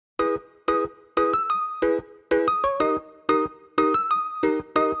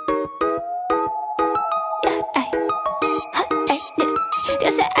They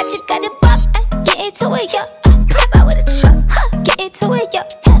say I just got it buck, get into it, yo. Pop out with a truck, get into it, yo.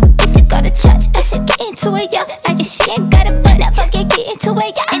 If you go to church, I said get into it, yo. I just she ain't got a butt, now fuck it, get into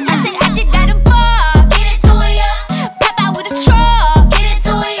it, yo. And I said I just got a buck, get into it, yo. Pop out with a truck, get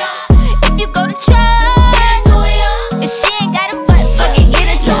into it, yo. If you go to church, get into it, yo. If she ain't got a butt, fuck it, get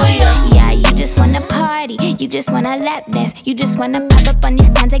into it, yo. Yeah, you just wanna party, you just wanna lap dance, you just wanna pop up on these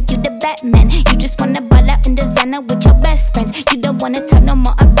cans like you the Batman. You just wanna ball out in designer with your best friends. You don't wanna talk no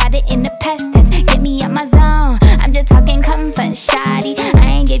more about it in the past tense. Get me out my zone, I'm just talking comfort, shawty. I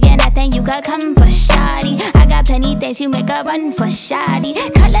ain't give you nothing, you could come for shawty. I got plenty things you make a run for shawty.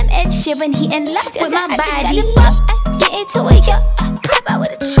 Call him Ed Sheeran, he in love with my body. Get into it, yo. Pop out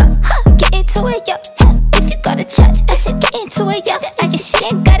with a truck, get into it, yo. If you go to church, I said get into it, yo. I just she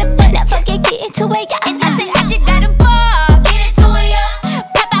ain't got a butt, now fuck it, get into it, yo. And I said I just got a butt, get into it, yo.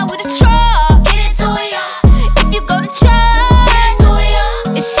 Pop out with a truck, get into it, yo. If you go to church, get into it, yo.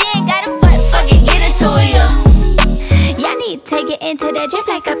 If she ain't got a butt, fuck it, get into it, yo. Y'all need to get into the drip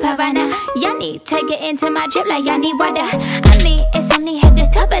like a piranha. Y'all need to get into my drip like y'all need water. I mean, it's only head to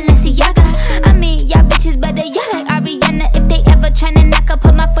toe, Balenciaga. I mean, y'all bitches better, y'all like Ariana. If they ever tryna knock her,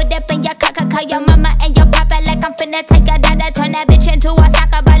 put my foot up in your cocker. Call your mama and your papa like I'm finna take a dada. Turn that bitch into a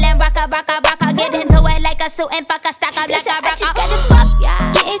soccer ball and rock a. Get into it like a suit and fuck a stock up like a rocker.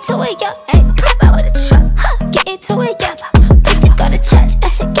 Get into it, yo. Hey, pop out with a truck, get into it, yo. If you go to church, I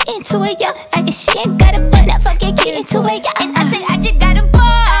said get into it, yo. I guess she ain't got a butt, now fuck it, get into it, yo. And I said I just got a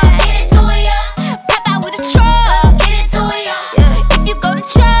butt, get into it, yo. Pop out with a truck, get into it, yo. If you go to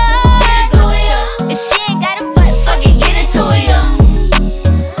church, get into it, yo. If she ain't got a butt, fuck it, get into it, yo.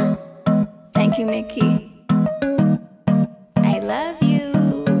 Thank you, Nikki. I love you.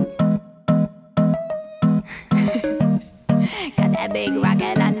 Got that big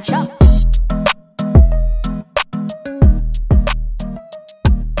rocket launcher.